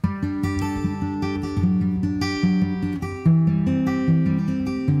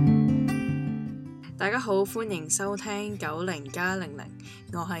好，歡迎收聽90+00，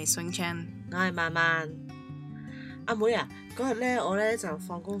我係 Swing Chan， 我係慢慢。阿妹啊，嗰日咧我咧就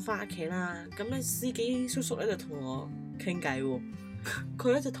放工翻屋企啦，咁咧司機叔叔咧就同我傾偈喎，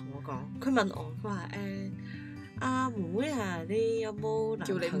佢咧就同我講，佢問我，佢話阿妹妹啊，你有冇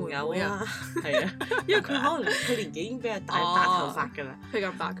男朋友啊？係啊，因為佢可能佢年紀已經比較大，白頭髮㗎啦，佢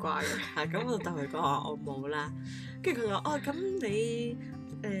咁八卦嘅。係咁我就同佢講話我冇啦，跟住佢話咁你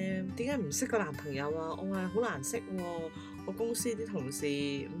點解唔識個男朋友啊？我話好難識喎，我公司啲同事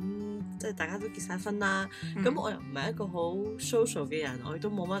即係大家都結晒婚啦，咁我又唔係一個好 social 嘅人，我亦都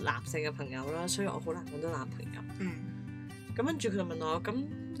冇乜男性嘅朋友啦，所以我好難揾到男朋友。咁跟住佢就問我，咁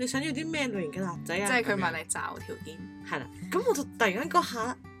你想要啲咩類型嘅男仔啊？即係佢問你擇偶條件。係啦，咁我就突然間嗰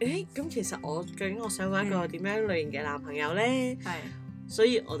下，咁其實究竟我想揾一個點樣類型嘅男朋友咧？係。所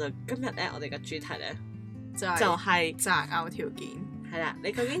以我就今日咧，我哋嘅主題咧就係擇偶條件。係啦，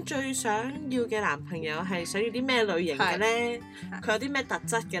你究竟最想要嘅男朋友係想要啲咩類型嘅咧？佢有啲咩特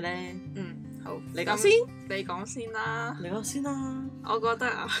質嘅咧？好，你講先。你講先啦。你講先啦。我覺得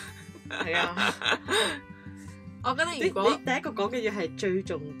啊，係啊。我覺得如果你第一個講嘅嘢係最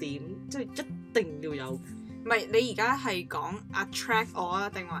重點，即係一定要有。唔係你而家係講 attract 我啊，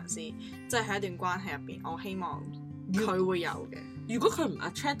定還是即係喺一段關係入邊，我希望佢會有嘅。如果佢唔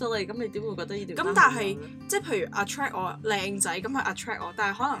attract 到你，咁你點會覺得呢段關係？咁但係即係譬如 attract 我靚仔，咁佢 attract 我，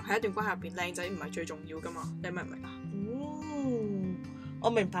但係可能喺一段關係入邊，靚仔唔係最重要噶嘛？你明唔明啊？我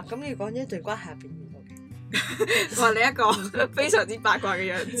明白。咁你講一段關係入邊要嘅，話你一個非常之八卦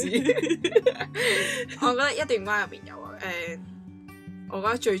嘅樣子。我覺得一段關係入邊有啊。我覺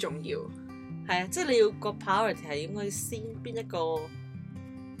得最重要係啊，即係你要個 priority 係應該先邊一個，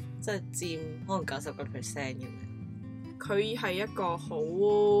即係佔可能90%咁樣。佢係一個好，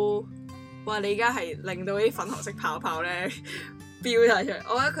哇！你而家係令到啲粉紅色泡泡咧飆晒出嚟。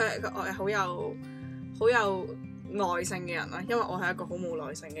我覺得佢係好有耐性嘅人啦，因為我係一個好冇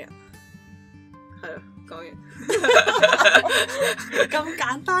耐性嘅人。係啊，講完。咁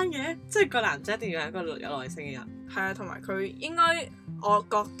簡單嘅，即係個男仔一定要係一個有耐性嘅人。係啊，同埋佢應該，我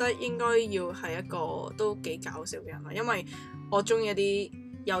覺得應該要係一個都幾搞笑嘅人啦，因為我中意一啲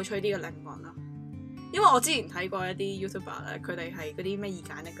有趣啲嘅靈魂啦。因為我之前睇過一啲 YouTuber 咧，佢哋係嗰啲咩2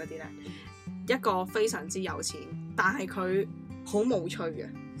揀1嗰啲咧，一個非常之有錢，但係佢好無趣嘅；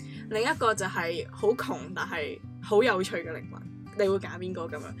另一個就係好窮，但係好有趣嘅靈魂。你會揀邊個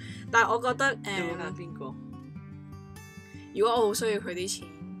咁樣？但係我覺得你會揀邊個？如果我好需要佢啲錢，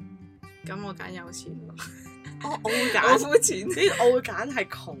咁我揀有錢咯。我會揀。我膚淺。我會揀係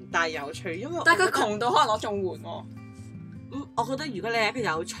窮但係有趣，因為但係佢窮到可能攞綜援喎。我覺得如果你係一個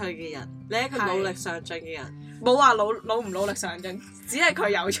有趣嘅人，你係一個努力上進嘅人，冇話努唔努力上進，只係佢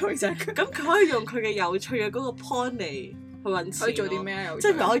有趣啫。咁佢可以用佢嘅有趣嘅嗰個 point 嚟去揾錢。可以做啲咩有趣？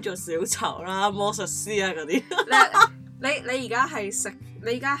即係可以做小丑啦、魔術師啊嗰啲。你而家係食，你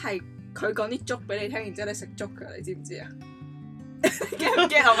而家係佢講啲粥俾你聽，然之後你食粥㗎，你知唔知啊？get 唔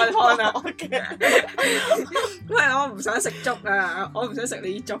get 我個 point 啊？我驚，因為我唔想食粥啊，我唔想食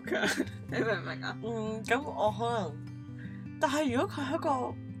你啲粥㗎，你明唔明啊？咁我可能，但係如果佢係一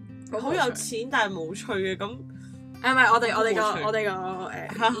個好有錢但係冇趣嘅咁，唔係我哋個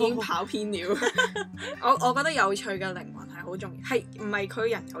已經跑偏了。我覺得有趣嘅靈魂係好重要，係唔係佢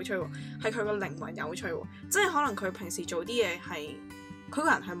人有趣喎？係佢個靈魂有趣喎。即係可能佢平時做啲嘢係佢個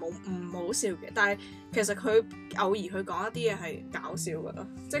人係唔好笑嘅，但係其實佢偶爾佢講一啲嘢係搞笑嘅咯。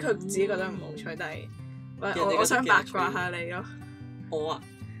即係佢自己覺得唔好趣，但係我想八卦下你咯。我啊，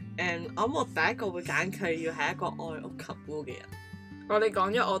我諗我第一個會揀佢要係一個愛屋及烏嘅人。我哋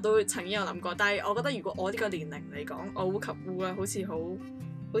講咗，我都曾經有諗過，但係我覺得如果我呢個年齡嚟講，愛屋及烏啊，好似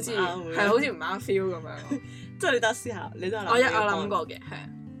好似唔啱 feel 咁樣。即係你得思考，你都有諗。我諗過嘅，係啊。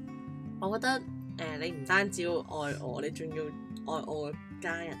我覺得你唔單止要愛我，你仲要愛我嘅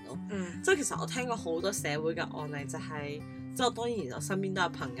家人咯。即係其實我聽過好多社會嘅案例，就係即係我當然我身邊都有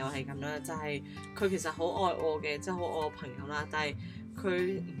朋友係咁啦，就係佢其實好愛我嘅，即係好愛我朋友啦，但係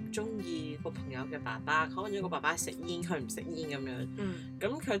佢唔中意個朋友嘅爸爸，可能個爸爸食煙，佢唔食煙咁樣。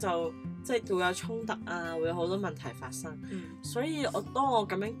咁佢就即係會有衝突啊，會有好多問題發生。所以當我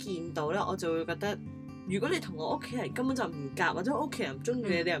咁樣見到咧，我就會覺得，如果你同我屋企人根本就唔夾，或者屋企人唔中意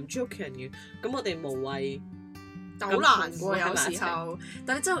你，你又唔中意屋企人嘅，咁我哋無謂。好難喎，有時候。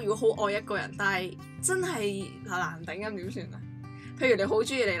但係真係如果好愛一個人，但係真係難頂咁點算啊？譬如你好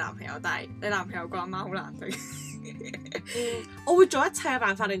中意你男朋友，但係你男朋友個阿媽好難頂。我會做一切嘅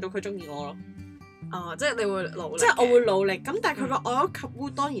辦法令到佢中意我咯。即係你會努力。即係我會努力，咁但係佢個愛屋及烏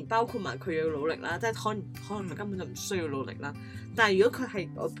當然包括埋佢要努力啦，即係可能佢根本就唔需要努力啦。但係如果佢係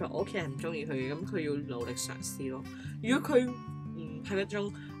譬如我屋企人唔中意佢嘅，咁佢要努力嘗試咯。如果佢係嗰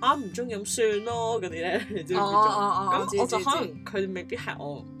種唔中意咁算咯嗰啲咧，你知唔知？咁我就可能佢未必係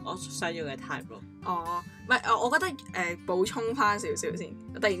我想要嘅 type 咯。哦，唔係我覺得補充翻少少先，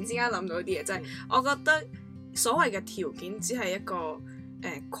突然之間諗到啲嘢，即係我覺得所謂嘅條件只係一個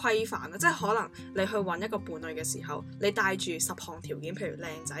規範啦，即係可能你去揾一個伴侶嘅時候，你帶住10項條件，譬如靚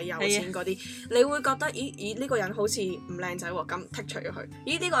仔、有錢嗰啲，你會覺得咦呢個人好似唔靚仔喎，咁剔除咗佢。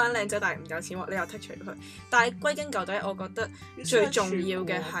咦呢個人靚仔但係唔有錢喎，你又剔除咗佢。但係歸根究底，我覺得最重要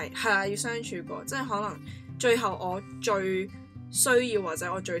嘅係要相處過，即係可能最後我最需要或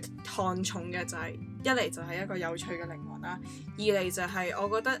者我最看重嘅就係一嚟就係一個有趣嘅靈魂啦，二嚟就係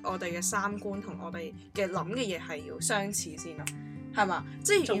我覺得我哋嘅三觀同我哋嘅諗嘅嘢係要相似先咯。係嘛？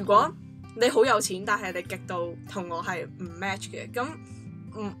即係如果你好有錢，但係你極度同我係唔 match 嘅，咁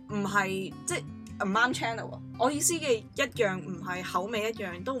唔係即係唔啱 channel 啊！我意思嘅一樣唔係口味一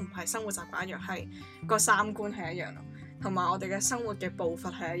樣，都唔係生活習慣一樣，係個三觀係一樣咯，同埋我哋嘅生活嘅步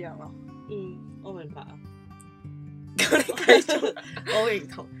伐係一樣咯。我明白啊。咁你繼續，我認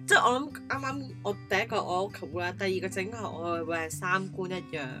同。即係我諗啱啱我第一個我屋企啦，第二個整個我會係三觀一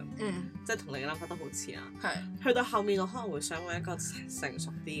樣，即係同你嘅諗法都好似啊。係。去到後面我可能會想揾一個成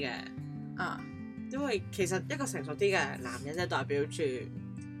熟啲嘅，因為其實一個成熟啲嘅男人即係代表住，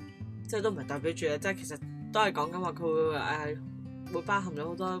即係都唔係代表住咧，即係其實都係講緊話佢會包含咗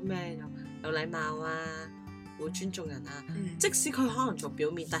好多咩有禮貌啊，會尊重人啊。即使佢可能做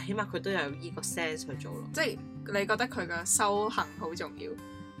表面，但係起碼佢都有依個 sense 去做咯。即係你覺得佢嘅修行好重要？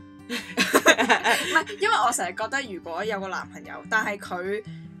唔係，因為我成日覺得如果有個男朋友，但係佢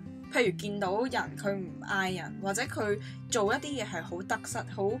譬如見到人佢唔嗌人，或者佢做一啲嘢係好得失、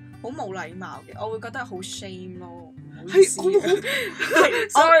好冇禮貌嘅，我會覺得好 shame 咯。係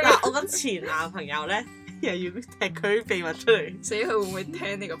我個前男朋友咧，又要踢佢秘密出嚟，死佢會唔會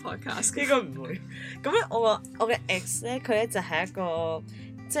聽呢個 podcast？ 應該唔會。咁咧，我嘅 ex 咧，佢咧就係一個，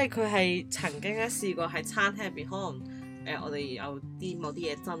即係佢係曾經咧試過喺餐廳入邊，可能我哋有啲某啲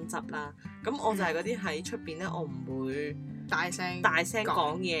嘢爭執啦。咁我就係嗰啲喺出邊咧，我唔會大聲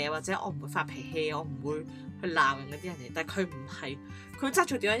講嘢，或者我唔會發脾氣，我唔會去鬧人嗰啲人嚟。但係佢唔係，佢揸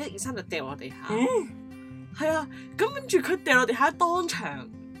住電話1、2、3就掉落地下。係啊，咁跟住佢掉落地下當場，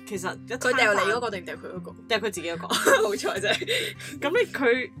其實佢掉你嗰個定掉佢嗰個？掉佢自己嗰個。好彩啫。咁咧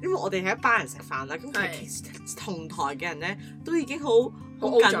佢，因為我哋係一班人食飯啦，咁其實同台嘅人咧都已經好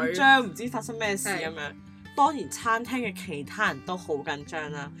緊張，唔知發生咩事咁樣。當然餐廳嘅其他人都好緊張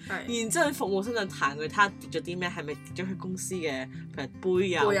啦。然之後啲服務生就彈佢，睇下跌咗啲咩，係咪跌咗佢公司嘅譬如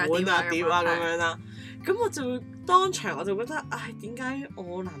杯啊、碗啊、碟啊咁樣啦。咁我就會當場我就覺得，唉，點解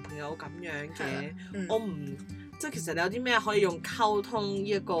我男朋友咁樣嘅？我唔即係其實你有啲咩可以用溝通呢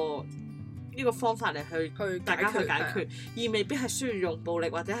一個方法嚟去大家去解決，而未必係需要用暴力，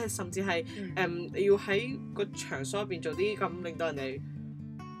或者係甚至係你要喺個場所入邊做啲咁令到人哋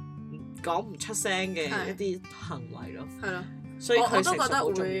講唔出聲嘅一啲行為咯。係咯，所以我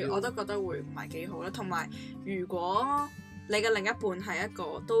都覺得會唔係幾好啦。同埋如果你嘅另一半係一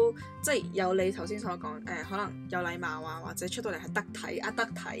個都即係有你頭先所講可能有禮貌啊，或者出到嚟係得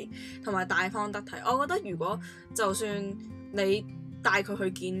體同埋大方得體。我覺得如果就算你帶佢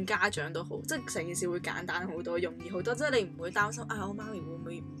去見家長都好，即係成件事會簡單好多，容易好多。即係你唔會擔心我媽咪會唔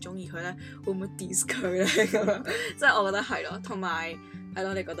會唔中意佢咧，會唔會 diss 佢咧咁樣。即係我覺得係咯，同埋係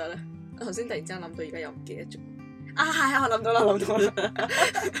咯，你覺得咧？我頭先突然之間諗到，而家又唔記得咗。係我諗到啦。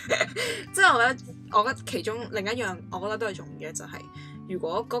即係我覺得其中另一樣，我覺得都係重要嘅，就係如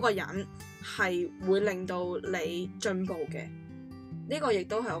果嗰個人係會令到你進步嘅，呢個亦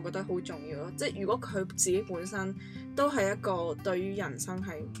都係我覺得好重要咯。即係如果佢自己本身都係一個對於人生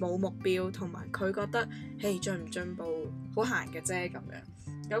係冇目標，同埋佢覺得進唔進步好閒嘅啫咁樣，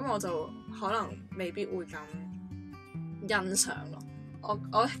咁我就可能未必會咁欣賞咯。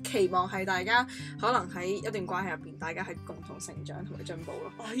我期望係大家可能喺一段關係入邊，大家係共同成長同埋進步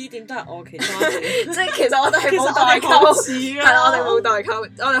咯。呢點都係我其中一點。即係其實我哋係冇代溝，係啦，我哋冇代溝，我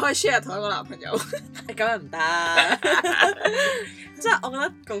哋可以 share 同一個男朋友。咁又唔得。即係我覺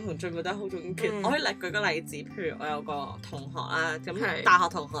得共同進步都好重要。其實我可以舉個例子，譬如我有個同學啦，咁大學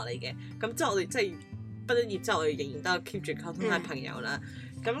同學嚟嘅，咁之後我哋即係畢咗業之後，我哋仍然都有 keep 住溝通係朋友啦。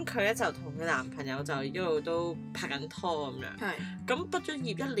咁佢咧就同佢男朋友就一路都拍緊拖咁樣。咁畢咗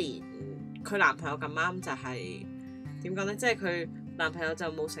業1年，佢男朋友咁啱就係點講咧？即係佢男朋友就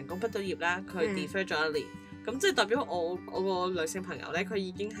冇成功畢到業啦，佢 defer 咗1年。咁即係代表我個女性朋友咧，佢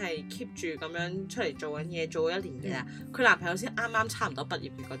已經係 keep 住咁樣出嚟做緊嘢，做咗1年嘅啦。佢男朋友先啱啱差唔多畢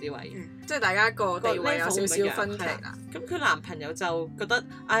業嘅嗰啲位，即係大家個地位有少少分歧啦。咁佢男朋友就覺得，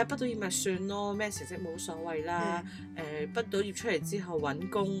畢到業咪算咯，咩成績冇所謂啦。畢到業出嚟之後揾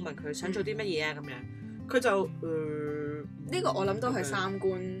工，問佢想做啲乜嘢啊咁樣，佢就呢個我諗都係三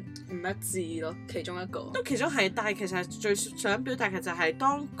觀唔一致咯，其中一個。都其中係，但係其實最想表達嘅就係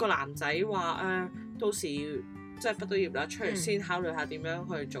當個男仔話到時即係畢到業啦，出嚟先考慮下點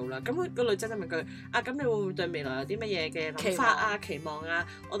樣去做啦。咁個女仔就問佢咁你會唔會對未來有啲乜嘢嘅諗法啊、期望啊？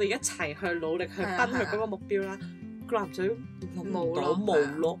我哋一齊去努力去奔去嗰個目標啦。個男仔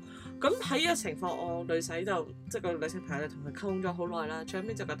冇咯。咁喺呢個情況，我女仔就即係個女性朋友就同佢溝通咗好耐啦。最後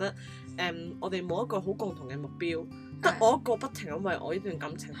尾就覺得我哋冇一個好共同嘅目標，得我一個不停咁為我呢段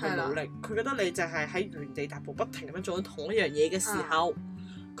感情去努力。佢覺得你就係喺原地踏步，不停咁樣做緊同一樣嘢嘅時候，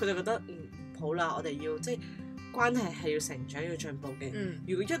佢就覺得好啦，我哋要即係關係係要成長要進步嘅。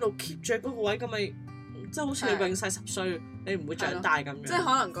如果一路 keep 住嗰個位咁咪即係好似你永世10歲，你唔會長大咁樣。即係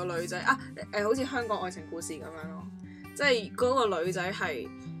可能個女仔好似香港愛情故事咁樣咯，即係嗰個女仔係。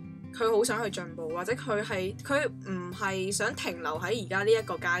佢好想去進步，或者佢唔係想停留喺而家呢一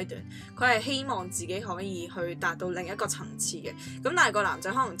個階段，佢係希望自己可以去達到另一個層次嘅。咁但係個男仔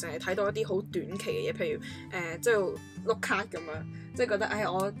可能淨係睇到一啲好短期嘅嘢，譬如即係碌卡咁樣，即係覺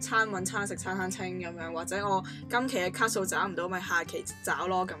得我餐揾餐食餐餐清咁樣，或者我今期嘅卡數找唔到，咪下期找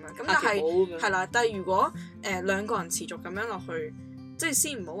咯咁樣。咁但係係啦，但係如果兩個人持續咁樣落去，即係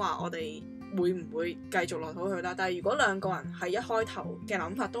先唔好話我哋會唔會繼續落到去啦？但係如果兩個人係一開頭嘅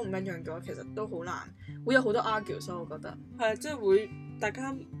諗法都唔一樣嘅話，其實都好難，會有好多 argue，所以我覺得係即係會大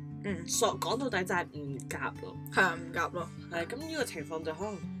家講到底就係唔夾咯。係啊，唔夾咯。係咁呢個情況就可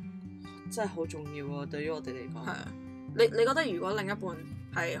能真係好重要喎，對於我哋嚟講。係啊，你覺得如果另一半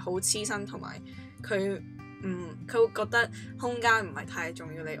係好黐身，同埋佢會覺得空間唔係太重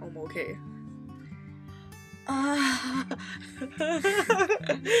要，你 O 唔 OK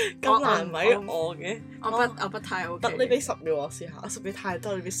咁難為我嘅，我不太 OK。得你俾10秒我試下，10秒太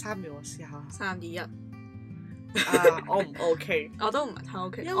多，你俾3秒我試下。3、2、1。我唔 OK。我都唔係太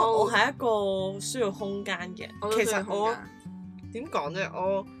OK，因為我係一個需要空間嘅。其實我點講咧？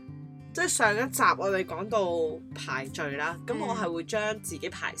我即係上一集我哋講到排序啦，咁我係會將自己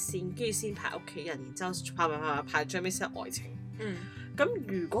排先，跟住先排屋企人，然之後排最尾先愛情。咁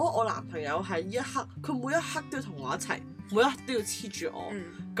如果我男朋友係呢一刻，佢每一刻都要同我一齊，每一刻都要黐住我，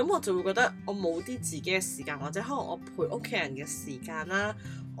咁我就會覺得我冇啲自己嘅時間，或者可能我陪屋企人嘅時間啦，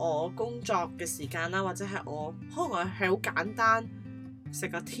我工作嘅時間啦，或者係我可能係好簡單食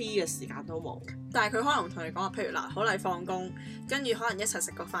個 tea 嘅時間都冇。但係佢可能同你講話，譬如嗱，好，你放工，跟住可能一齊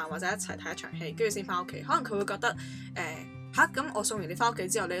食個飯，或者一齊睇一場戲，跟住先翻屋企。可能佢會覺得咁我送完你翻屋企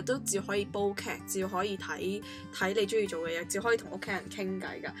之後，你都只可以煲劇，只可以睇你中意做嘅嘢，只可以同屋企人傾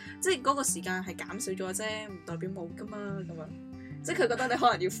偈㗎。即係嗰個時間係減少咗啫，唔代表冇㗎嘛咁樣。即係佢覺得你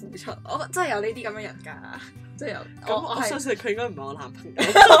可能要付出，我真係有呢啲咁嘅人㗎，即係有。我相信佢應該唔係我男朋友。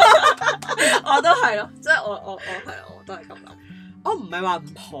我都係咯，即係我都係咁諗。我唔係話唔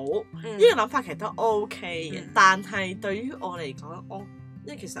好，呢個諗法其實都 OK 嘅，但係對於我嚟講，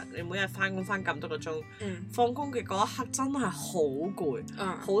因為其實你每日翻工翻咁多個鐘，放工嘅嗰一刻真係好攰，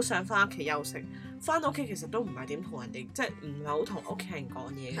好想翻屋企休息。翻到屋企其實都唔係點同人哋，即係唔係好同屋企人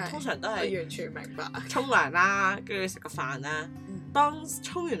講嘢，通常都係完全明白。沖涼啦，跟住食個飯啦。當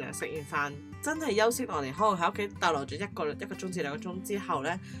沖完涼食完飯，真係休息落嚟，可能喺屋企逗留咗一個鐘至2個鐘之後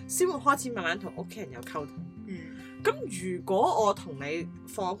咧，先會開始慢慢同屋企人有溝通。咁如果我同你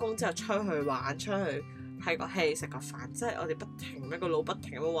放工之後出去玩，出去睇個戲食個飯，即係我哋不停個腦不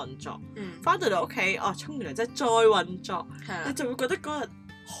停咁樣運作，翻到嚟屋企沖完涼即係再運作，你就會覺得嗰日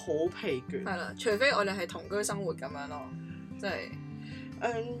好疲倦。係啦，除非我哋係同居生活咁樣咯，即係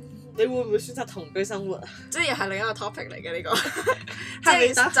你會唔會選擇同居生活啊？即係又係另一個 topic 嚟嘅呢個，即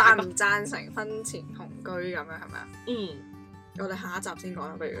係贊唔贊成婚前同居咁樣係咪啊？我哋下一集先講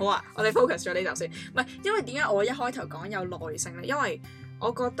啦，不如。好啊，我哋 focus 咗呢集先。唔係，因為點解我一開頭講有耐性咧？因為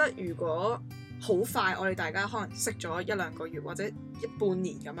我覺得如果好快，我哋大家可能識咗1-2個月或者半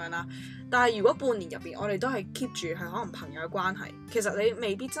年咁樣啦。但係如果半年入邊，我哋都係 keep 住係可能朋友嘅關係，其實你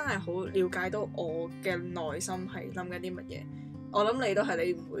未必真係好了解到我嘅內心係諗緊啲乜嘢。我諗你都係，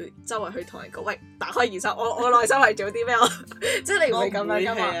你唔會周圍去同人講，喂，打開耳塞，我內心係做啲咩？即係你唔會咁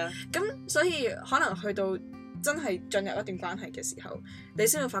樣㗎嘛。咁所以可能去到真係進入一段關係嘅時候，你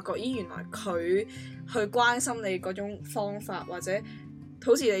先會發覺，原來佢去關心你嗰種方法，或者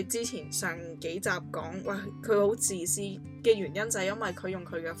好似你之前上幾集講，喂，佢好自私嘅原因就係因為佢用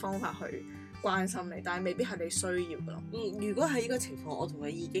佢嘅方法去關心你，但係未必係你需要㗎咯。如果喺呢個情況，我同佢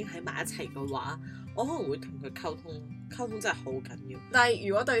已經喺埋一齊嘅話，我可能會同佢溝通真係好緊要。但係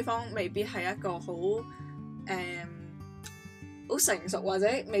如果對方未必係一個好成熟，或者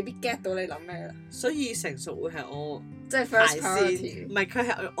未必 get 到你諗咩啦，所以成熟會係我即係 first priority，唔係佢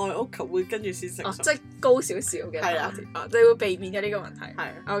係愛屋及會跟住先成熟，即係高少少嘅，係啊，你會避免嘅呢個問題，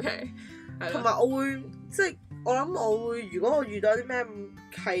係 OK，同埋我會即係我諗我會，如果我遇到啲咩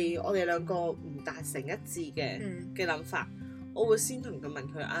係我哋兩個唔達成一致嘅諗法，我會先同佢問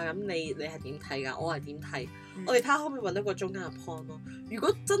佢啊，咁你係點睇㗎？我係點睇？我哋睇下可唔可以揾到個中間嘅 point 咯。如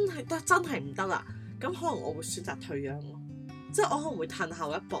果真係唔得啦，咁可能我會選擇退讓咯。即係我可能會褪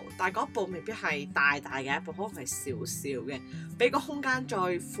後一步，但係嗰一步未必係大嘅一步，可能係少少嘅，俾個空間再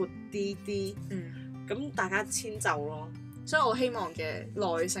闊啲。咁大家遷就咯。所以我希望嘅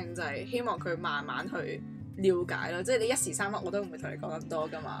耐性就係希望佢慢慢去了解咯，即係你一時三刻我都唔會同你講咁多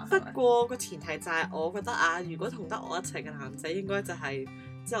㗎嘛。不過個前提就係我覺得啊，如果同得我一齊嘅男仔應該就係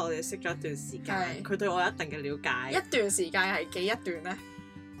即係我哋識咗一段時間，佢對我有一定嘅了解。一段時間係幾一段咧？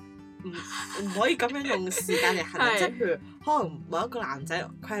唔可以咁樣用時間嚟衡量，即係譬如可能某一個男仔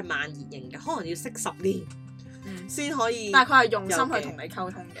佢係慢熱型嘅，可能要識10年先可以。但係佢係用心去同你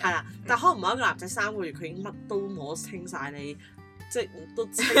溝通嘅。係啦，但係可能某一個男仔3個月佢已經乜都摸清晒你，即係都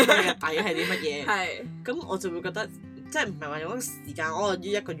知你嘅底係啲乜嘢。係。咁我就會覺得，即係唔係話用一個時間，我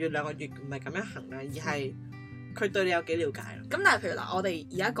於1個月2個月唔係咁樣衡量，而係佢對你有幾了解咯。咁但係譬如嗱，我哋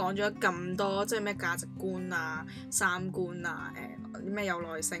而家講咗咁多，即係咩價值觀啊、三觀啊、咩有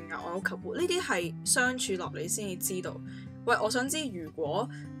耐性啊、愛屋及烏，呢啲係相處落你先至知道。喂，我想知如果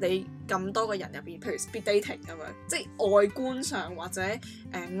你咁多個人入邊，譬如 speed dating 咁樣，即係外觀上或者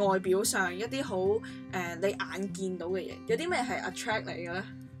外表上一啲好你眼見到嘅嘢，有啲咩係 attract 你嘅咧？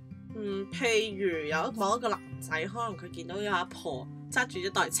譬如有某一個男仔，可能佢見到有阿婆揸住一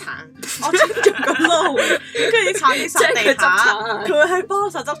袋橙，我穿住個路，跟住啲橙跌晒地下，佢會喺幫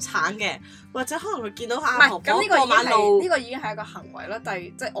手執橙嘅，或者可能佢見到阿婆過馬路，呢個已經係一個行為啦。但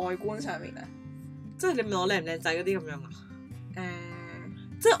係即係外觀上面咧，即係你問我靚唔靚仔嗰啲咁樣啊？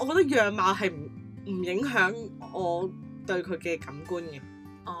即係我覺得樣貌係唔影響我對佢嘅感官嘅。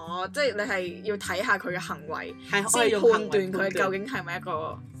哦，即係你係要睇下佢嘅行為，先判斷佢究竟係咪一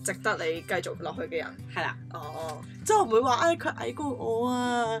個值得你繼續落去嘅人。係啦。哦，即係我唔會話佢矮過我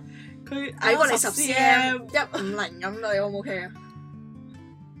啊，佢矮過你10cm 150咁，你 O 唔 OK 啊？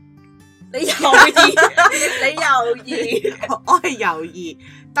你猶豫，我係猶豫。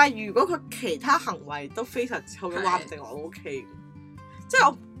但係如果佢其他行為都非常之好嘅話，唔定我 OK。即係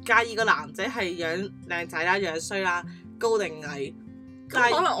我介意個男仔係樣靚仔啦、樣衰啦、高定矮。但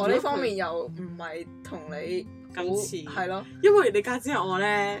係可能我呢方面又唔係同你咁似，係咯。因為你家姐我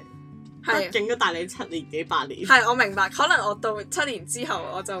咧，畢竟都大你7年幾8年。係，我明白。可能我到7年之後，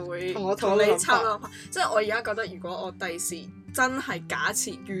我就會同你差唔多。即係我而家覺得，如果我第時真係假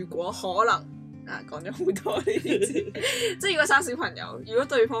設，如果可能。講咗好多呢啲字，即係如果生小朋友，如果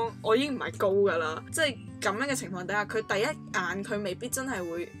對方我已經唔係高㗎啦，即係咁樣嘅情況底下，佢第一眼佢未必真係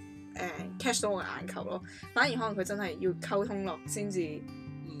會catch 到我嘅眼球咯，反而可能佢真係要溝通落先至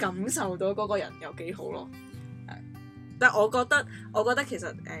感受到嗰個人有幾好咯。但係我覺得其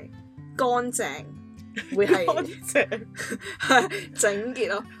實乾淨會係整潔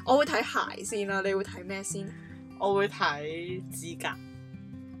咯。我會睇鞋先啦，你會睇咩先？我會睇指甲。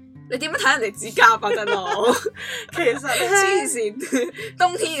你點樣睇人哋指甲啊？真我其實黐線，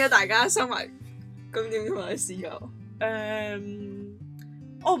冬天嘅大家收埋，咁點同你試㗎？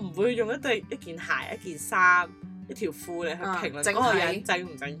我唔會用一件鞋、一件衫、一條褲嚟去評論嗰個人整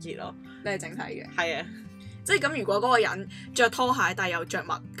唔整潔咯。你係整體嘅。係啊，即係咁。如果嗰個人着拖鞋但係又着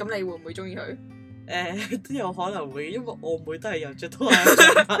襪，咁你會唔會中意佢？都有可能會，因為我妹都係有着拖鞋，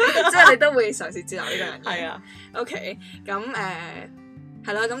即係你都會嘗試接納呢個人。係啊。OK，咁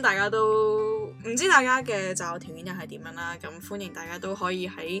係啦，咁大家都唔知大家嘅擇偶條件又係點樣啦，咁歡迎大家都可以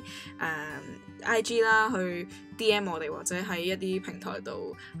喺IG 啦去 DM 我哋，或者喺一啲平台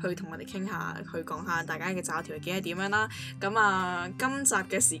度去同我哋傾下，去講下大家嘅擇偶條件係點樣啦。咁今集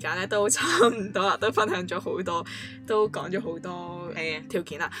嘅時間咧都差唔多啦，都分享咗好多，都講咗好多條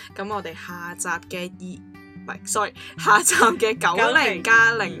件啦。咁我哋下集嘅下集嘅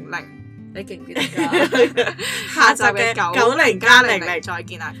90+00。你記唔記得㗎？下集嘅90+00再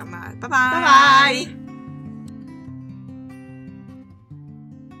見啦，咁拜拜。